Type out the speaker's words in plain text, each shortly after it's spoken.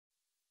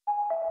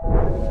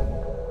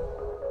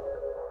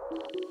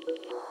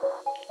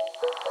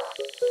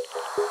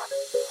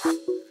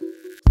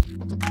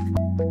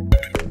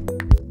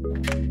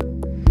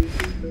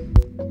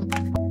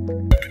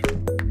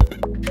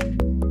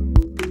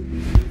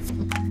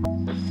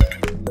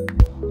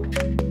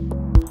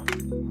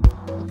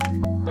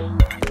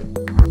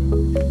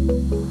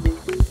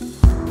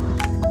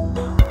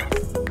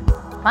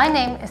My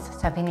name is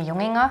Sabine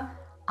Junginger.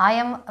 I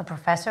am a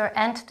professor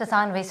and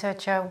design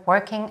researcher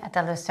working at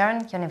the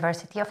Lucerne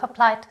University of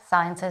Applied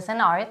Sciences and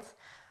Arts,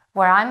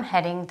 where I'm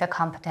heading the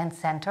Competence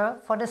Centre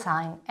for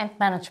Design and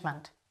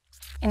Management.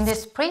 In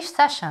this brief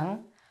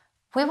session,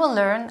 we will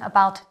learn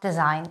about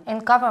design in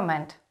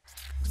government.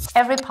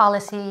 Every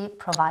policy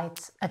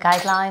provides a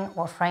guideline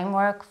or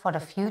framework for the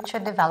future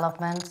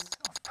developments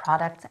of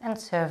products and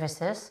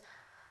services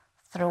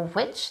through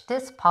which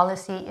this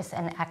policy is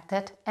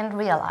enacted and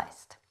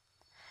realized.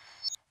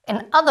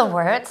 In other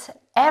words,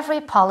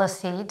 every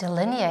policy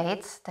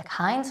delineates the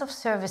kinds of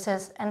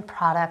services and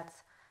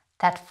products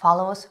that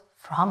follows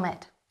from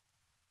it.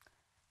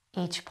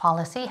 Each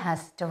policy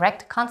has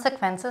direct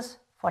consequences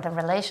for the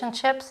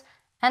relationships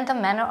and the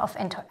manner of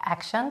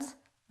interactions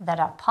that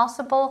are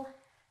possible,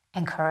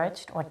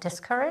 encouraged or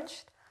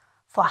discouraged,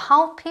 for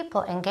how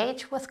people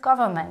engage with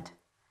government.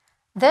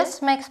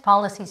 This makes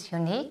policies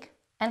unique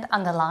and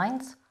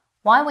underlines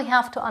why we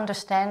have to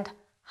understand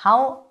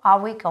how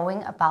are we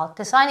going about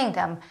designing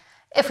them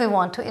if we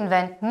want to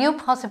invent new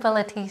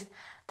possibilities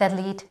that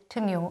lead to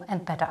new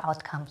and better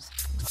outcomes.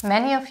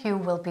 Many of you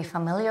will be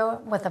familiar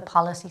with the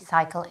policy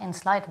cycle in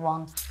slide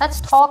 1. Let's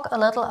talk a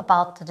little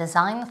about the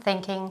design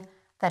thinking,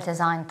 the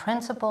design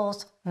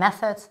principles,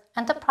 methods,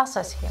 and the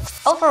process here.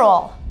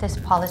 Overall, this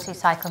policy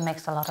cycle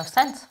makes a lot of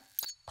sense.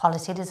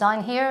 Policy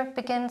design here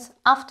begins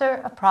after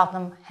a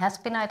problem has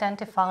been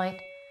identified.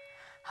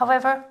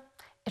 However,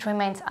 it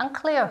remains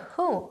unclear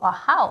who or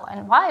how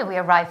and why we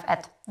arrive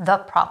at the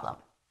problem.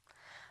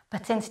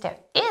 But since there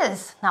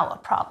is now a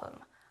problem,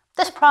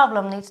 this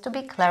problem needs to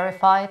be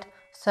clarified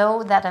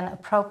so that an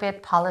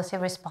appropriate policy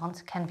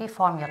response can be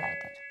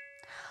formulated.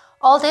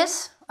 All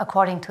this,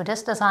 according to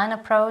this design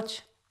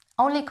approach,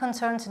 only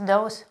concerns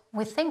those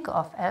we think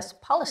of as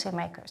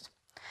policymakers.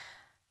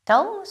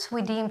 Those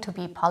we deem to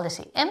be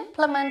policy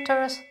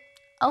implementers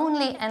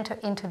only enter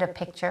into the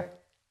picture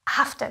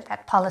after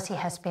that policy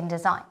has been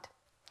designed.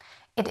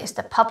 It is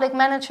the public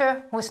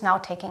manager who is now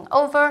taking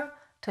over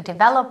to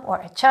develop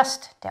or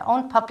adjust their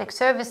own public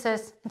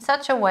services in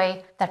such a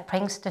way that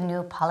brings the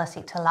new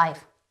policy to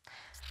life.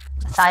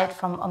 Aside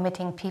from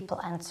omitting people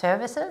and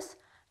services,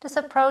 this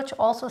approach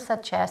also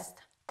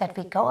suggests that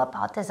we go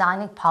about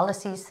designing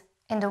policies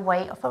in the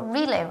way of a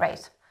relay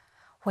race.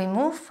 We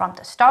move from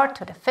the start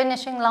to the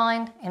finishing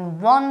line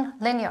in one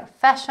linear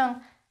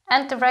fashion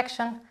and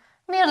direction,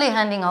 merely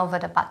handing over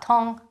the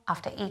baton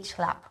after each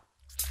lap.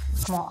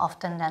 More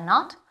often than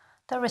not,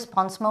 the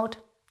response mode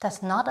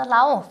does not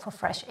allow for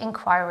fresh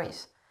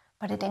inquiries,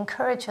 but it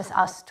encourages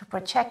us to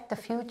project the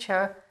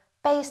future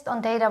based on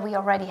data we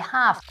already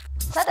have.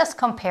 Let us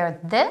compare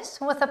this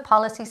with a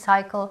policy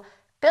cycle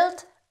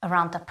built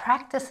around the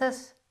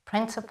practices,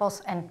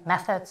 principles, and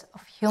methods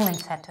of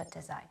human-centered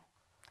design.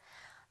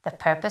 The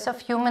purpose of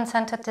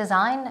human-centered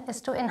design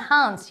is to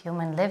enhance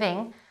human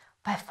living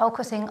by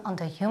focusing on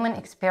the human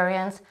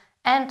experience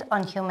and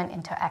on human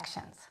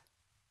interactions.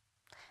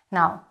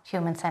 Now,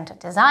 human-centered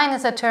design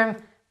is a term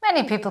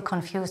many people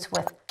confuse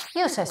with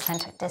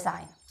user-centered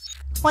design.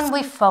 When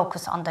we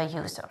focus on the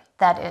user,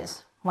 that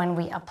is, when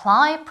we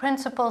apply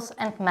principles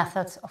and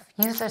methods of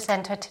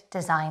user-centered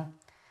design,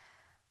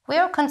 we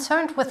are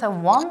concerned with a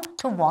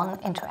one-to-one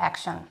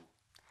interaction.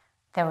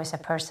 There is a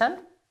person.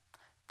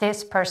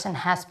 This person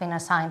has been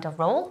assigned a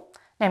role,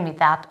 namely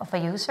that of a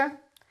user.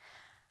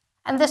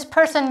 And this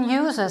person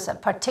uses a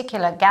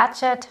particular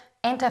gadget,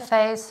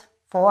 interface,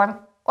 form,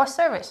 or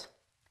service.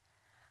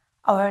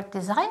 Our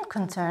design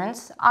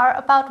concerns are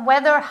about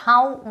whether,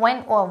 how,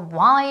 when, or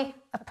why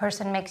a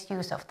person makes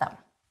use of them.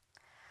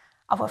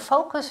 Our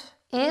focus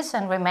is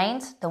and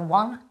remains the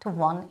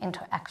one-to-one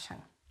interaction.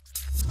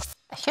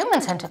 A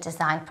human-centered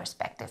design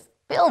perspective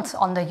builds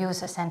on the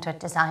user-centered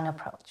design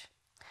approach.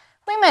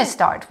 We may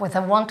start with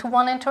a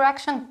one-to-one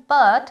interaction,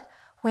 but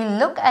we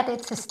look at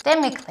it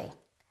systemically.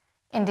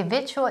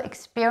 Individual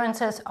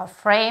experiences are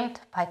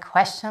framed by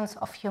questions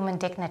of human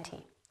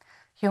dignity,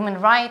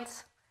 human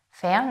rights,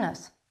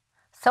 fairness,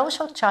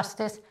 social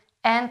justice,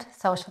 and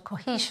social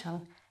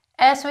cohesion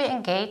as we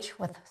engage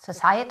with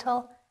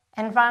societal,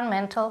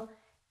 environmental,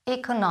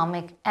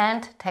 economic,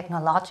 and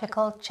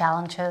technological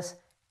challenges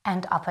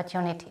and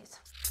opportunities.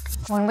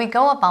 When we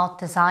go about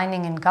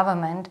designing in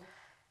government,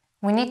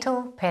 we need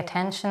to pay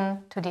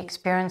attention to the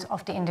experience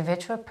of the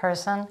individual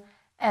person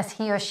as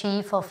he or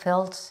she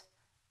fulfills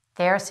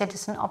their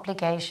citizen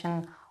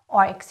obligation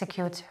or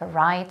executes her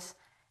rights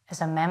as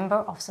a member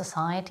of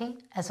society,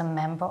 as a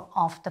member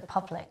of the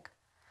public.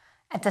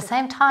 At the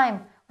same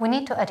time, we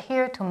need to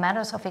adhere to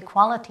matters of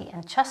equality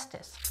and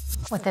justice.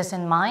 With this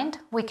in mind,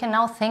 we can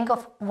now think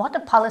of what a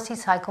policy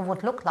cycle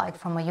would look like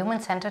from a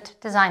human-centered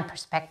design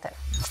perspective.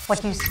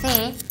 What you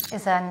see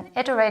is an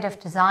iterative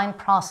design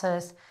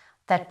process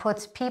that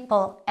puts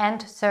people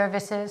and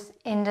services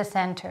in the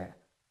center.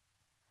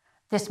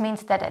 This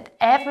means that at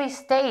every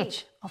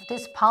stage of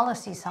this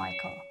policy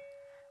cycle,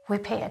 we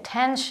pay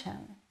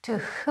attention to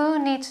who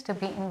needs to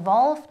be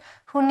involved,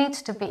 who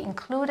needs to be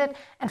included,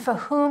 and for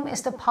whom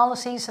is the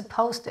policy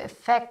supposed to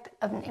affect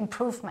an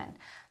improvement,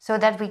 so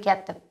that we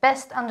get the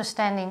best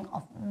understanding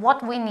of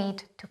what we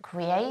need to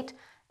create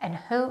and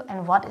who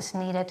and what is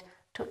needed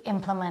to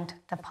implement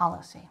the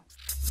policy.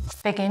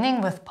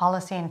 Beginning with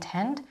policy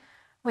intent,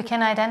 we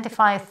can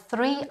identify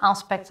 3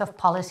 aspects of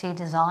policy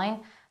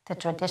design the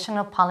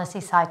traditional policy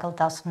cycle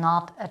does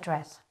not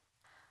address.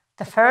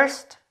 The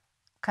first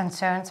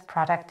concerns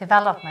product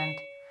development,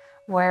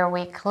 where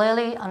we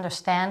clearly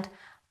understand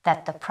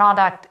that the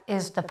product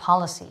is the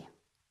policy.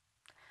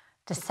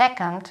 The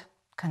second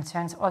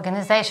concerns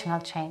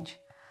organizational change,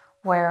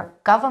 where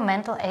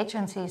governmental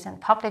agencies and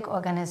public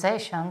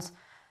organizations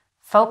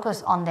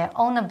focus on their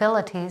own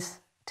abilities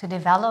to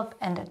develop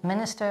and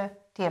administer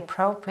the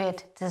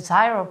appropriate,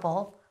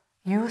 desirable,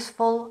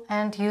 useful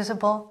and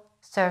usable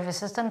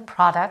services and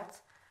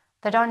products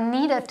that are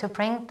needed to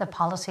bring the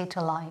policy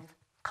to life.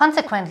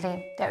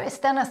 Consequently, there is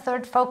then a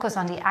third focus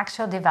on the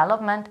actual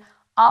development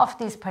of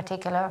these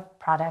particular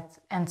products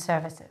and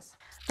services.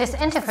 This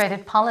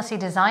integrated policy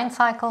design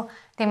cycle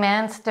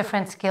demands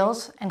different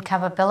skills and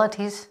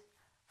capabilities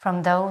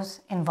from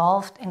those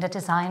involved in the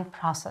design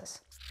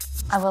process.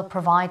 I will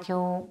provide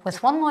you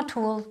with one more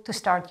tool to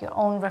start your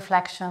own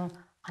reflection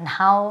on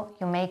how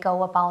you may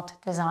go about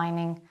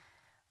designing,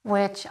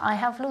 which I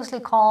have loosely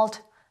called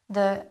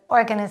the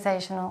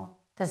Organizational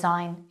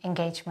Design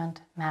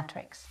Engagement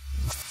Matrix.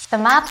 The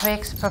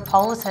matrix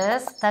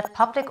proposes that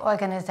public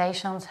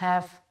organizations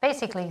have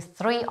basically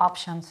 3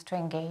 options to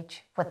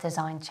engage with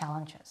design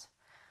challenges.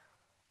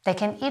 They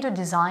can either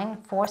design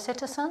for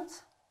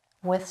citizens,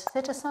 with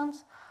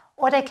citizens,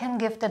 or they can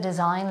give the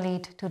design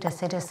lead to the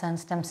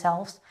citizens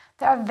themselves.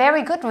 There are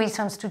very good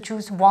reasons to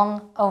choose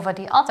one over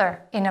the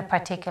other in a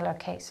particular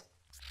case.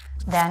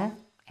 Then,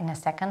 in a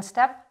second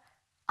step,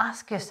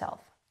 ask yourself,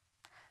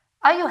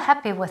 are you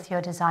happy with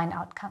your design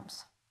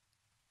outcomes?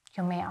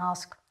 You may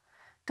ask,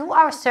 do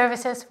our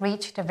services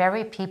reach the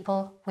very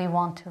people we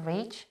want to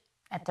reach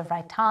at the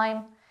right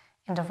time,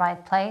 in the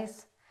right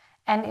place,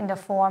 and in the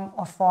form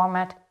or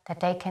format that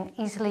they can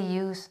easily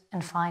use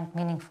and find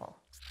meaningful?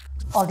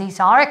 All these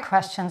are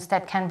questions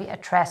that can be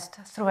addressed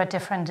through a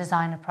different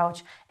design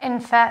approach. In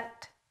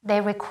fact,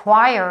 they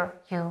require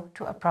you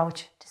to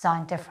approach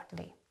design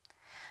differently.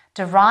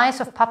 The rise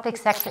of public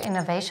sector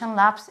innovation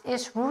labs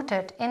is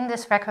rooted in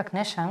this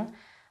recognition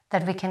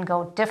that we can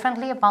go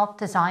differently about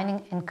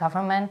designing in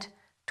government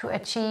to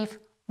achieve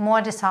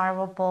more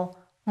desirable,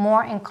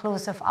 more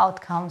inclusive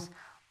outcomes,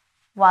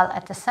 while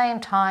at the same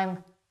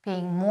time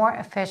being more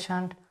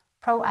efficient,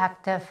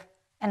 proactive,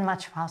 and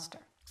much faster.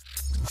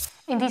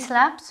 In these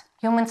labs,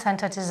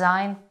 human-centered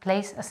design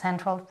plays a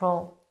central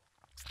role.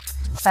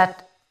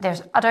 But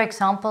there's other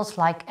examples,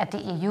 like at the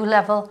EU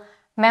level,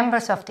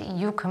 members of the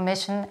EU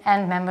Commission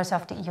and members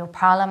of the EU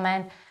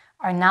Parliament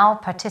are now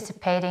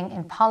participating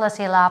in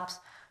policy labs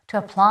to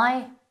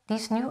apply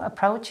these new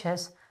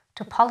approaches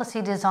to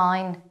policy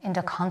design in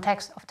the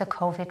context of the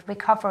COVID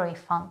Recovery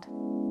Fund.